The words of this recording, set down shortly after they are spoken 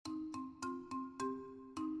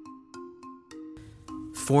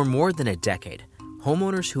For more than a decade,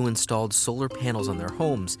 homeowners who installed solar panels on their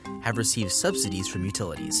homes have received subsidies from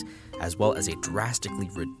utilities, as well as a drastically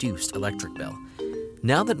reduced electric bill.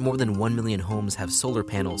 Now that more than 1 million homes have solar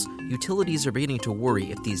panels, utilities are beginning to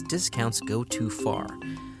worry if these discounts go too far.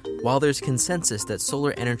 While there's consensus that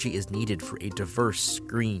solar energy is needed for a diverse,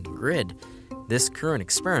 green grid, this current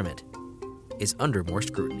experiment is under more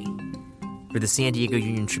scrutiny. For the San Diego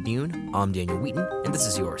Union Tribune, I'm Daniel Wheaton, and this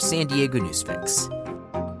is your San Diego News Fix.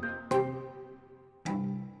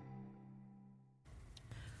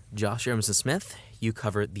 Josh Ramsey-Smith, you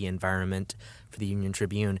cover the environment for the Union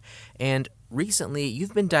Tribune, and recently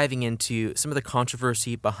you've been diving into some of the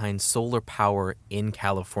controversy behind solar power in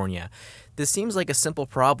California. This seems like a simple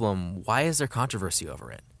problem. Why is there controversy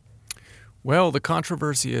over it? Well, the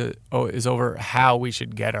controversy is over how we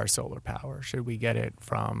should get our solar power. Should we get it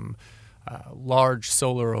from large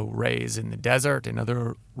solar arrays in the desert and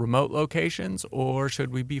other remote locations, or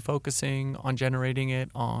should we be focusing on generating it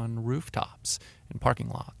on rooftops and parking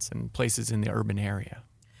lots and places in the urban area?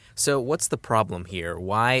 So what's the problem here?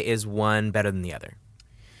 Why is one better than the other?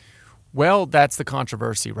 Well, that's the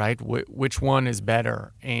controversy, right? Which one is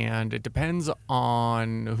better? And it depends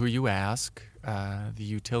on who you ask. The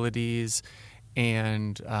utilities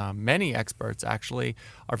and many experts actually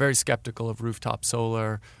are very skeptical of rooftop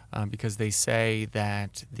solar because they say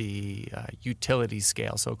that the utility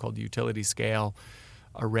scale, so-called utility scale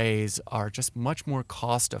arrays are just much more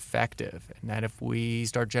cost effective, and that if we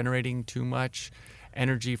start generating too much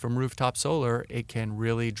energy from rooftop solar, it can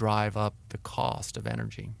really drive up the cost of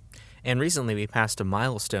energy. And recently we passed a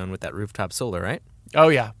milestone with that rooftop solar, right? Oh,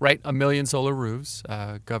 yeah, right. 1 million solar roofs.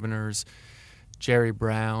 Governors Jerry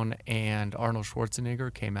Brown and Arnold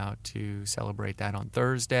Schwarzenegger came out to celebrate that on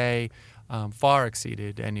Thursday. Far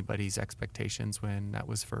exceeded anybody's expectations when that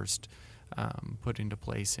was first put into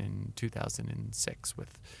place in 2006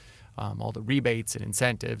 with all the rebates and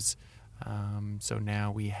incentives. So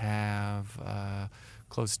now we have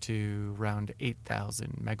close to around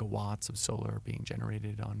 8,000 megawatts of solar being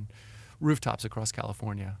generated on rooftops across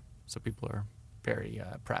California. So people are very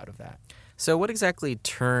proud of that. So what exactly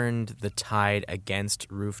turned the tide against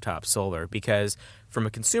rooftop solar? Because from a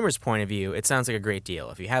consumer's point of view, it sounds like a great deal.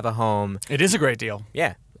 If you have a home... It is a great deal.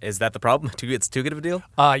 Yeah. Is that the problem? It's too good of a deal?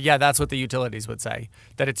 Yeah, that's what the utilities would say,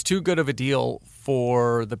 that it's too good of a deal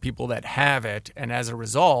for the people that have it. And as a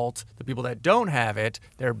result, the people that don't have it,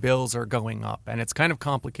 their bills are going up. And it's kind of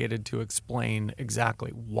complicated to explain exactly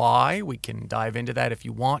why. We can dive into that if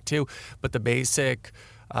you want to. But the basic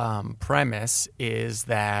premise is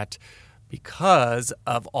that because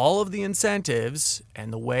of all of the incentives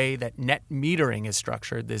and the way that net metering is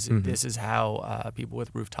structured, this is how people with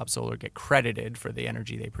rooftop solar get credited for the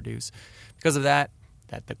energy they produce. Because of that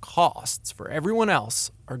the costs for everyone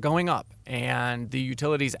else are going up, and the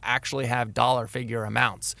utilities actually have dollar figure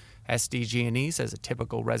amounts. SDG&E says a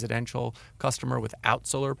typical residential customer without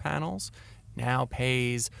solar panels now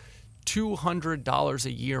pays $200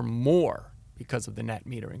 a year more because of the net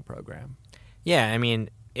metering program. Yeah, I mean,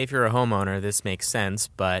 if you're a homeowner, this makes sense,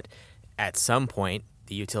 but at some point,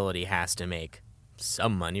 the utility has to make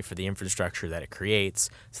some money for the infrastructure that it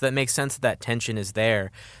creates. So that makes sense that tension is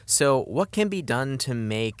there. So what can be done to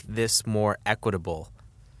make this more equitable?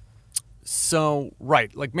 So,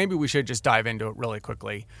 right, like maybe we should just dive into it really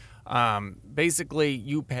quickly. Basically,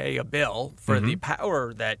 you pay a bill for the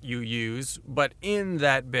power that you use, but in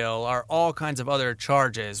that bill are all kinds of other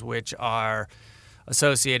charges, which are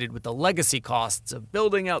associated with the legacy costs of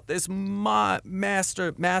building out this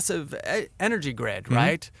massive energy grid,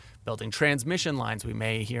 right? Building transmission lines. We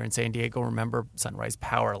may here in San Diego remember Sunrise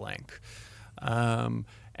Power Link.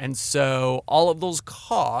 And so all of those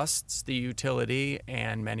costs, the utility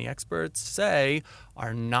and many experts say,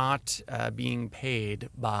 are not being paid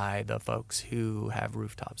by the folks who have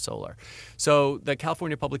rooftop solar. So the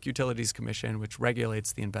California Public Utilities Commission, which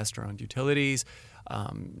regulates the investor-owned utilities,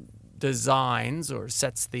 designs or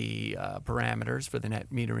sets the parameters for the net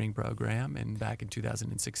metering program. And back in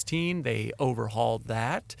 2016, they overhauled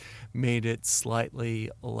that, made it slightly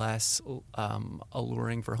less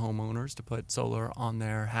alluring for homeowners to put solar on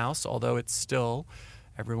their house, although it's still,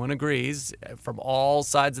 everyone agrees, from all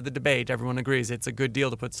sides of the debate, everyone agrees it's a good deal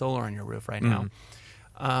to put solar on your roof right now.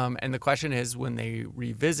 And the question is, when they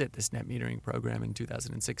revisit this net metering program in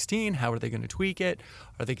 2016, how are they going to tweak it?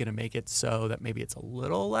 Are they going to make it so that maybe it's a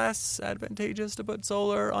little less advantageous to put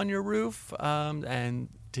solar on your roof and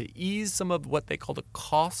to ease some of what they call the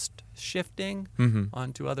cost shifting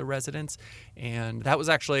onto other residents? And that was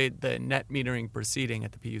actually the net metering proceeding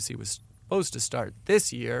at the PUC was supposed to start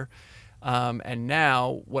this year. And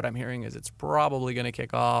now what I'm hearing is it's probably going to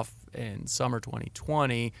kick off in summer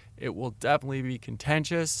 2020. It will definitely be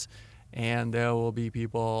contentious, and there will be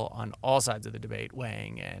people on all sides of the debate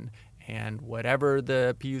weighing in. And whatever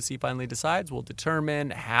the PUC finally decides will determine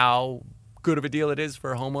how good of a deal it is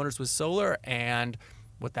for homeowners with solar and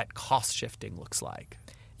what that cost shifting looks like.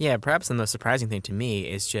 Yeah, perhaps the most surprising thing to me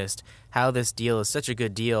is just how this deal is such a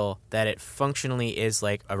good deal that it functionally is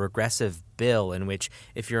like a regressive bill in which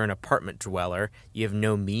if you're an apartment dweller, you have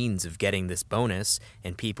no means of getting this bonus,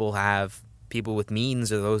 and people with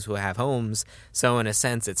means or those who have homes. So in a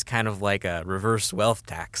sense, it's kind of like a reverse wealth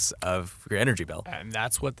tax of your energy bill. And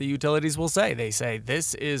that's what the utilities will say. They say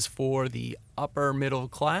this is for the upper middle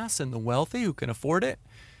class and the wealthy who can afford it,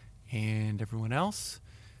 and everyone else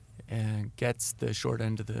gets the short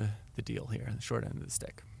end of the deal here, the short end of the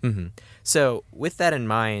stick. Mm-hmm. So with that in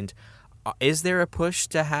mind, is there a push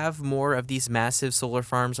to have more of these massive solar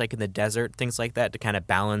farms like in the desert, things like that, to kind of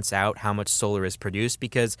balance out how much solar is produced?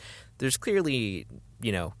 Because there's clearly,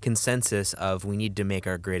 consensus of we need to make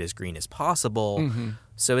our grid as green as possible. Mm-hmm.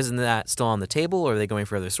 So isn't that still on the table, or are they going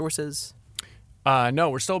for other sources? No,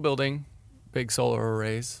 we're still building big solar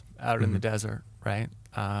arrays out in the desert, right?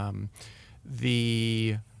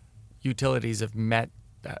 The utilities have met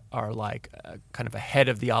that are like kind of ahead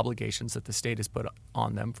of the obligations that the state has put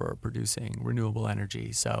on them for producing renewable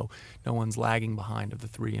energy. So no one's lagging behind of the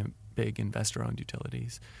three big investor-owned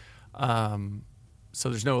utilities. So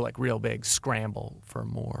there's no like real big scramble for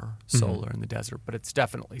more solar in the desert, but it's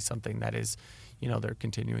definitely something that is, they're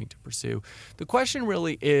continuing to pursue. The question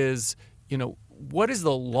really is, what is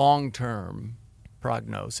the long-term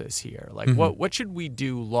prognosis here? Like what should we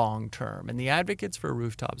do long term? And the advocates for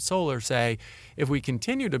rooftop solar say if we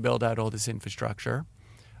continue to build out all this infrastructure,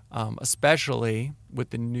 especially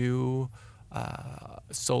with the new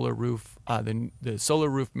solar roof, the solar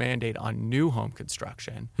roof mandate on new home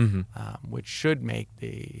construction, which should make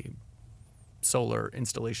the solar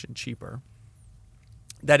installation cheaper,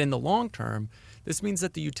 that in the long term, this means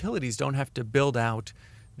that the utilities don't have to build out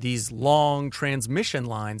these long transmission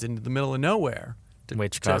lines into the middle of nowhere.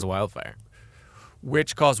 Which cause wildfire.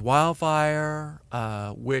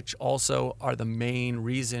 Which also are the main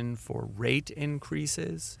reason for rate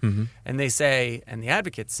increases. And they say, and the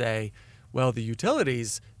advocates say, well, the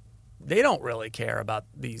utilities, they don't really care about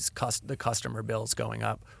the customer bills going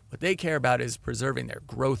up. What they care about is preserving their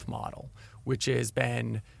growth model, which has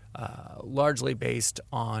been largely based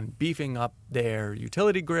on beefing up their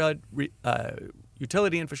utility grid,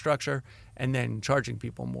 utility infrastructure, and then charging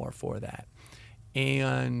people more for that.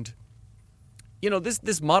 And,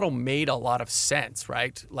 this model made a lot of sense,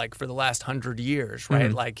 right? Like for the last 100 years,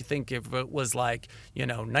 right? Like think if it was like,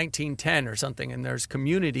 1910 or something, and there's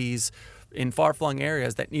communities in far-flung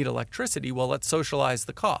areas that need electricity, well, let's socialize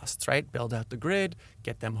the costs, right? Build out the grid,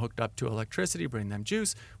 get them hooked up to electricity, bring them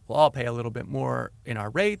juice. We'll all pay a little bit more in our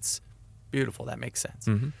rates. Beautiful. That makes sense.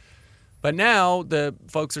 But now the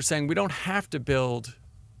folks are saying we don't have to build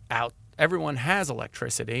out. Everyone has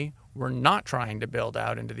electricity. We're not trying to build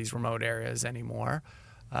out into these remote areas anymore.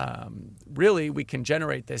 Really, we can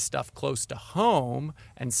generate this stuff close to home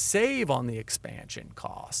and save on the expansion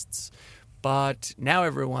costs. But now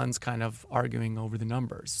everyone's kind of arguing over the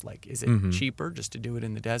numbers. Like, is it cheaper just to do it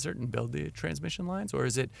in the desert and build the transmission lines? Or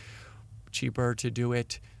is it cheaper to do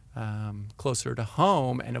it closer to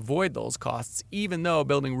home and avoid those costs, even though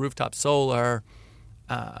building rooftop solar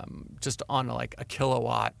just on a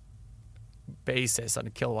kilowatt basis, on a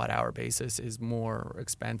kilowatt hour basis, is more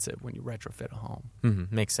expensive when you retrofit a home.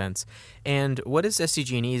 Makes sense. And what is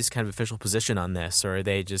SDG&E's kind of official position on this, or are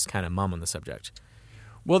they just kind of mum on the subject?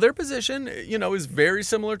 Well, their position, is very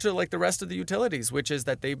similar to the rest of the utilities, which is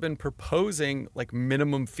that they've been proposing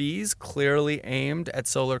minimum fees clearly aimed at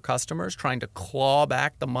solar customers, trying to claw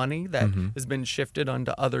back the money that has been shifted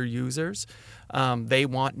onto other users. They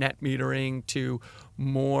want net metering to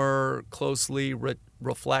more closely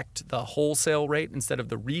reflect the wholesale rate instead of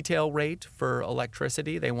the retail rate for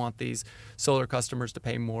electricity. They want these solar customers to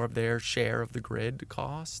pay more of their share of the grid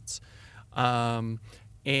costs. And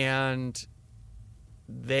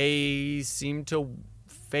they seem to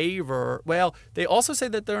favor, they also say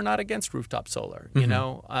that they're not against rooftop solar. We'll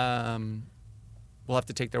have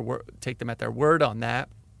to take them at their word on that.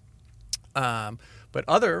 But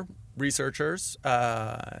other researchers,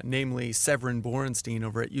 namely Severin Borenstein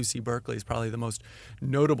over at UC Berkeley, is probably the most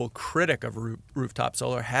notable critic of rooftop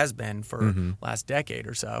solar, has been for last decade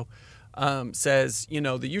or so, says,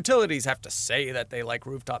 the utilities have to say that they like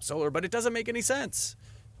rooftop solar, but it doesn't make any sense.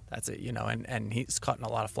 That's it, and he's gotten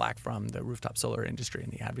a lot of flack from the rooftop solar industry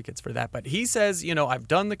and the advocates for that. But he says, I've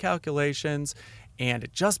done the calculations, And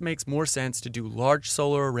it just makes more sense to do large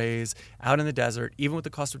solar arrays out in the desert. Even with the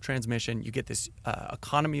cost of transmission, you get this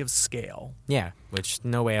economy of scale. Yeah, which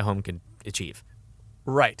no way a home could achieve.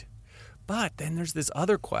 Right. But then there's this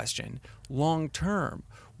other question, long term.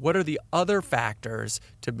 What are the other factors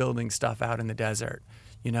to building stuff out in the desert?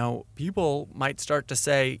 You know, people might start to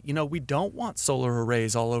say, you know, we don't want solar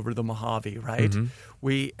arrays all over the Mojave, right?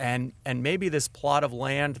 Mm-hmm. And maybe this plot of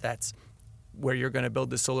land that's where you're going to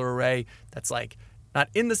build the solar array that's like not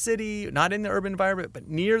in the city, not in the urban environment, but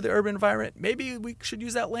near the urban environment, maybe we should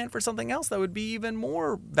use that land for something else that would be even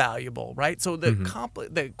more valuable, right? So the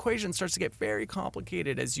the equation starts to get very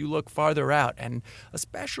complicated as you look farther out, and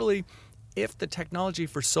especially if the technology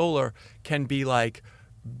for solar can be like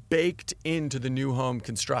baked into the new home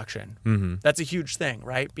construction. Mm-hmm. That's a huge thing,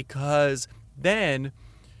 right? Because then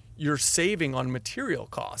you're saving on material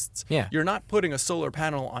costs. Yeah. You're not putting a solar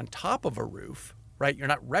panel on top of a roof, right? You're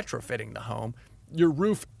not retrofitting the home. Your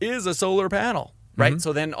roof is a solar panel, right? Mm-hmm.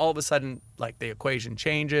 So then all of a sudden, like, the equation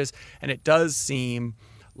changes, and it does seem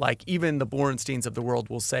like even the Borensteins of the world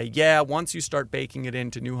will say, yeah, once you start baking it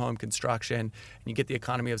into new home construction and you get the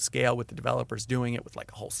economy of scale with the developers doing it with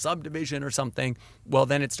like a whole subdivision or something, well,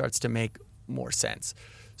 then it starts to make more sense.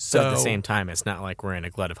 So but at the same time, it's not like we're in a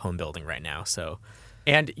glut of home building right now. So,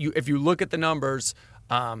 and if you look at the numbers,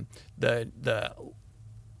 the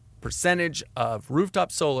percentage of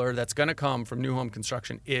rooftop solar that's going to come from new home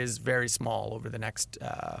construction is very small over the next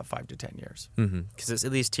 5 to 10 years. Because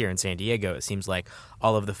at least here in San Diego, it seems like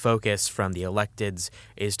all of the focus from the electeds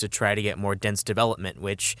is to try to get more dense development,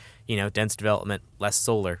 which, you know, dense development, less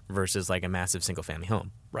solar versus like a massive single-family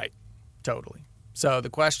home. Right. Totally. So the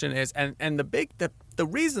question is, and the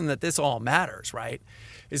reason that this all matters, right,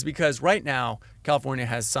 is because right now California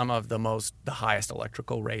has some of the highest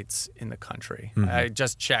electrical rates in the country. Mm-hmm. I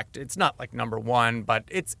just checked; it's not like number one, but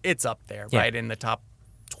it's up there, yeah, right in the top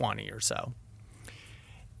 20 or so.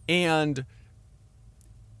 And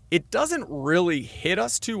it doesn't really hit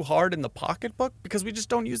us too hard in the pocketbook because we just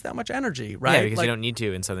don't use that much energy, right? Yeah, because you don't need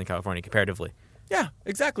to in Southern California comparatively. Yeah,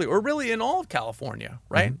 exactly, or really in all of California,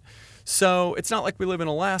 right? Mm-hmm. So it's not like we live in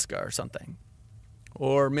Alaska or something,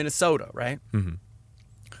 or Minnesota, right? Mm-hmm.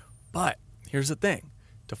 But here's the thing.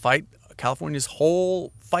 To fight, California's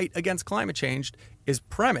whole fight against climate change is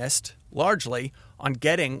premised largely on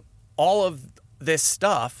getting all of this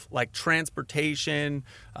stuff like transportation,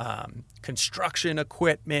 construction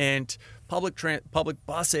equipment, public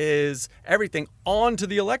buses, everything onto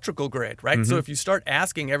the electrical grid, right? Mm-hmm. So if you start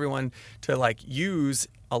asking everyone to like use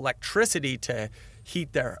electricity to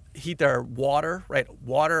heat their water, right?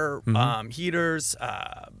 Water, mm-hmm, heaters,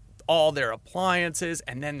 all their appliances,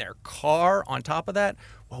 and then their car on top of that,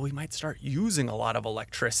 well, we might start using a lot of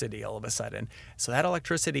electricity all of a sudden. So that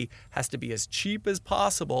electricity has to be as cheap as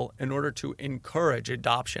possible in order to encourage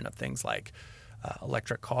adoption of things like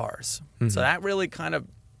electric cars. Mm-hmm. So that really kind of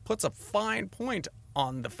puts a fine point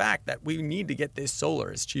on the fact that we need to get this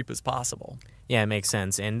solar as cheap as possible. Yeah, it makes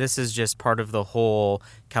sense. And this is just part of the whole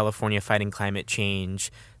California fighting climate change,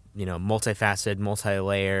 you know, multifaceted,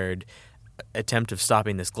 multi-layered attempt of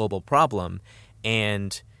stopping this global problem.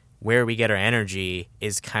 And where we get our energy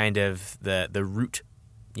is kind of the root,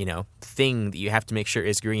 you know, thing that you have to make sure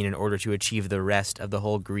is green in order to achieve the rest of the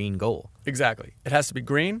whole green goal. Exactly. It has to be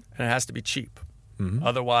green and it has to be cheap. Mm-hmm.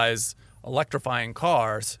 Otherwise, electrifying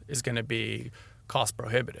cars is going to be cost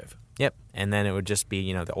prohibitive. Yep. And then it would just be,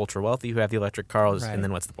 you know, the ultra wealthy who have the electric cars, right, and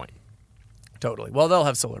then what's the point? Totally. Well, they'll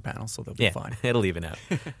have solar panels, so they'll be fine. It'll even out.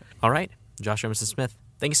 All right. Josh Emerson Smith,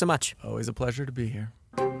 thank you so much. Always a pleasure to be here.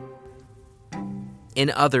 In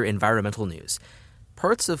other environmental news,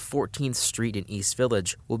 parts of 14th Street in East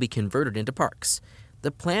Village will be converted into parks.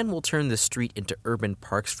 The plan will turn the street into urban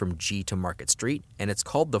parks from G to Market Street, and it's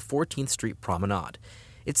called the 14th Street Promenade.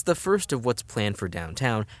 It's the first of what's planned for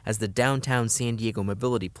downtown, as the Downtown San Diego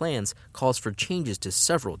Mobility Plans calls for changes to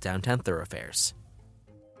several downtown thoroughfares.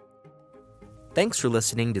 Thanks for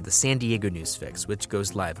listening to the San Diego News Fix, which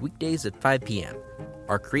goes live weekdays at 5 p.m.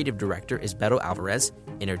 Our creative director is Beto Alvarez,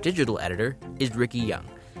 and our digital editor is Ricky Young.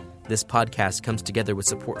 This podcast comes together with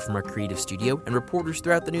support from our creative studio and reporters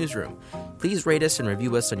throughout the newsroom. Please rate us and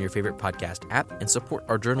review us on your favorite podcast app and support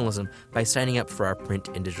our journalism by signing up for our print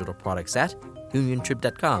and digital products at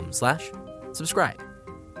uniontrib.com/subscribe.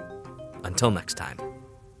 Until next time.